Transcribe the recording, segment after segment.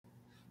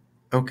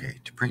Okay,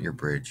 to print your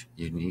bridge,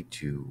 you need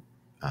to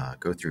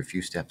go through a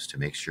few steps to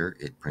make sure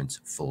it prints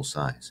full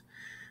size.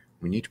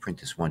 We need to print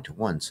this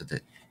 1:1 so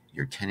that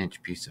your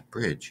 10-inch piece of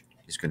bridge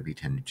is going to be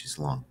 10 inches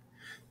long.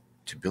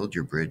 To build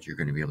your bridge, you're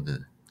going to be able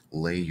to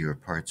lay your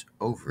parts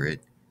over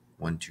it,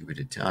 one tube at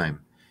a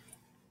time,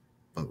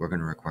 but we're going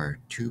to require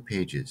 2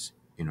 pages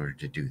in order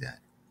to do that.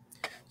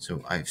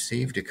 So I've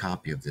saved a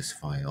copy of this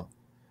file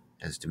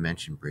as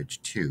Dimension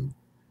Bridge 2.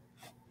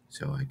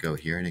 So I go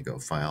here and I go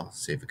File,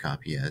 Save a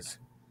Copy As.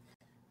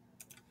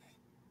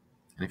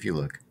 And if you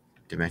look,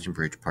 Dimension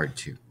Bridge Part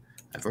 2.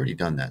 I've already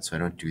done that, so I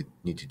don't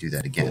need to do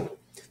that again.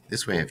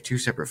 This way I have 2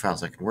 separate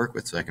files I can work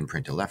with, so I can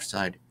print a left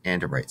side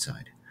and a right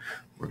side.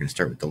 We're going to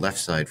start with the left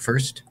side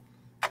first,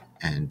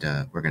 and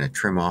we're going to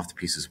trim off the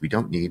pieces we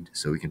don't need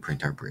so we can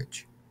print our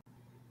bridge.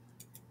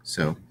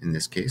 So in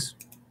this case,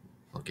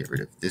 I'll get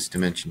rid of this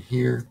dimension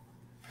here.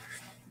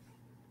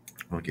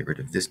 I'll get rid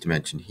of this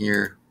dimension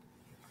here.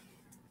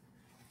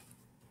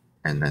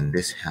 And then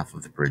this half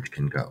of the bridge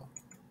can go.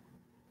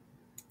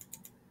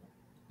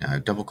 Now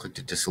I've double-clicked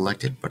it to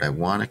select it, but I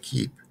want to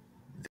keep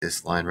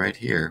this line right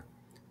here,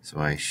 so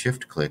I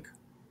shift-click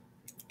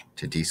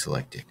to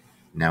deselect it.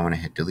 Now when I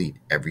hit delete,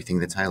 everything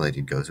that's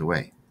highlighted goes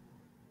away.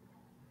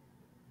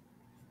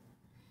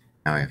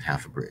 Now I have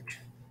half a bridge.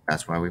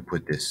 That's why we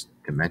put this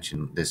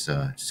dimension, this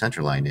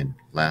center line in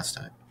last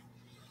time.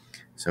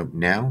 So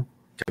now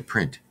to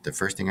print, the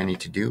first thing I need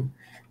to do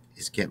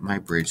is get my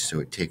bridge so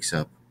it takes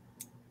up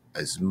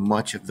as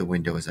much of the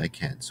window as I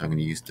can. So I'm going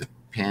to use the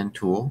pan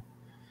tool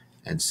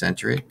and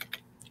center it.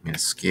 I'm going to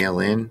scale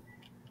in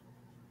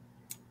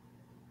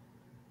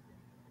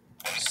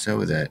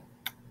so that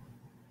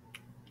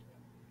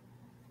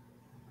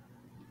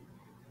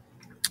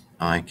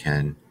I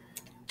can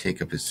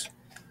take up as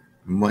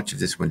much of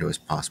this window as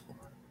possible.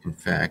 In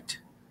fact,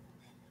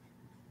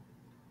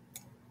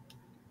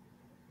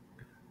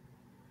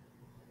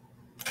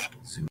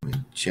 zoom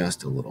in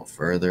just a little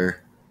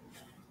further.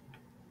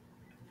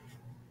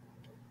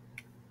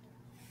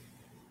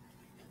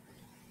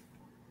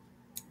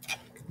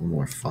 A little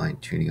more fine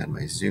tuning on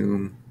my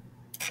zoom.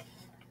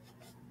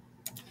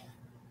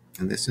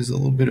 And this is a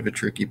little bit of a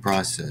tricky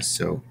process,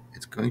 so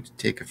it's going to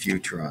take a few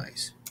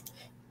tries.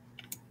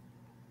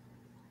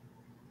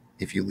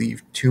 If you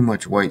leave too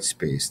much white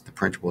space, the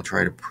printer will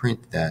try to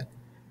print that,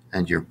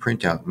 and your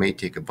printout may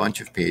take a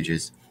bunch of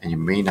pages, and you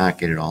may not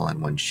get it all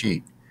on one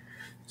sheet.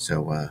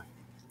 So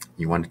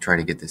you want to try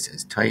to get this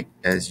as tight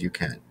as you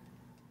can.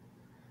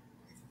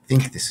 I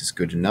think this is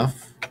good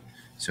enough.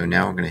 So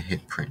now I'm going to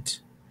hit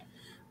print.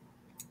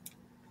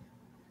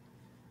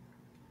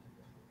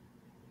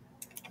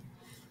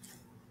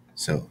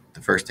 So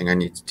the first thing I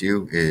need to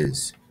do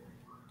is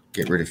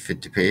get rid of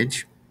fit to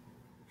page.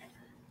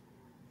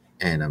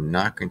 And I'm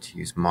not going to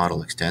use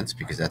model extents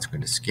because that's going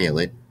to scale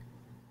it.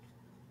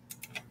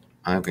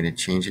 I'm going to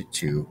change it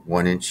to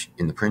 1 inch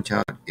in the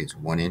printout is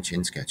 1 inch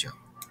in SketchUp.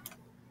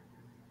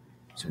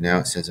 So now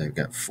it says I've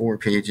got 4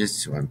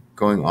 pages, so I'm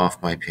going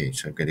off my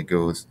page. So I'm going to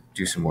go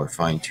do some more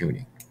fine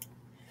tuning.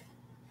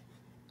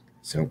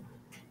 So I'm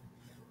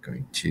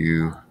going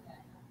to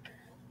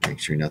make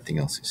sure nothing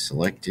else is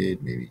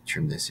selected. Maybe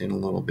trim this in a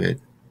little bit.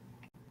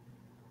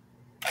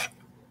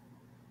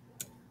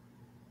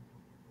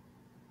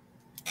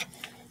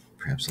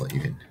 Perhaps I'll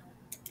even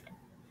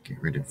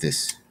get rid of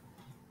this.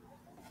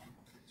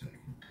 So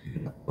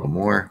a little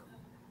more.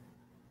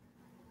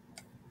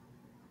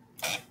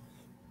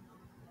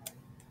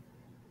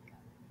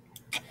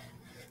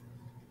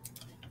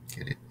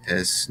 Get it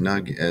as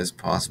snug as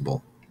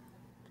possible.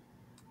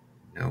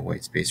 No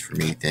white space for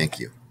me, thank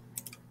you.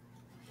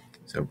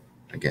 So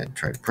again,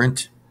 try to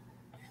print.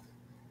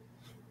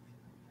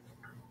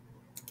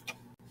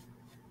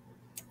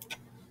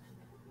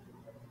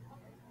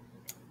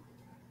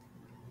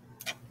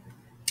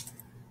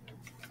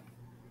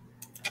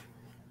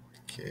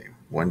 Okay,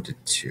 1 to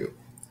 2.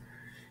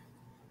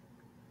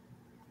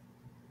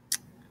 I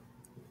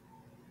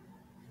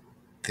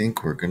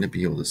think we're going to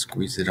be able to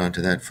squeeze it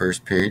onto that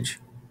first page.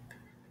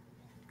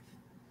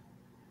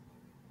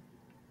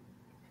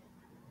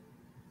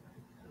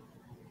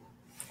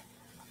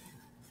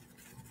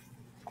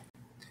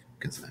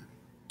 Because I'm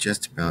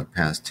just about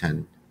past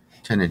 10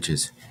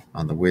 inches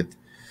on the width.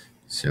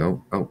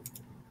 So,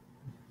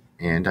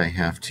 and I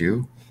have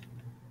to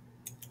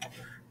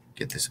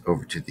get this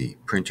over to the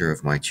printer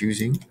of my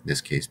choosing, in this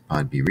case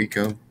Pod B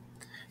Ricoh,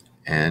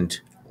 and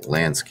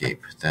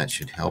landscape. That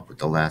should help with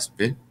the last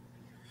bit.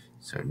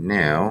 So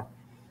now,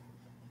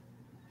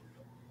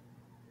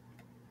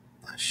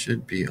 that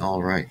should be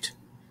all right.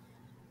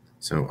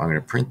 So I'm going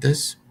to print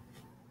this,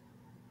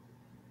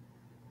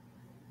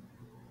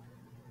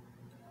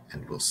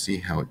 and we'll see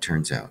how it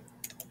turns out.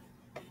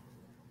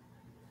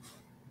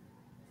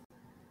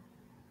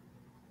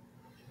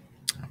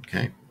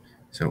 Okay,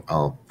 so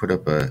I'll put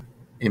up a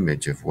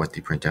image of what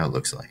the printout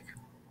looks like.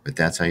 But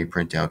that's how you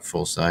print out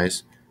full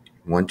size,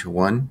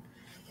 1:1.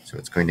 So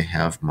it's going to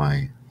have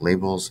my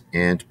labels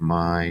and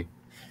my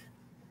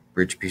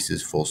bridge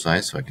pieces full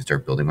size so I can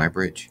start building my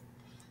bridge.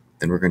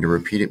 Then we're going to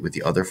repeat it with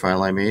the other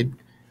file I made,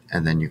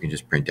 and then you can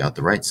just print out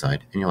the right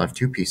side, and you'll have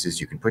two pieces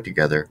you can put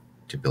together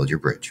to build your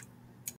bridge.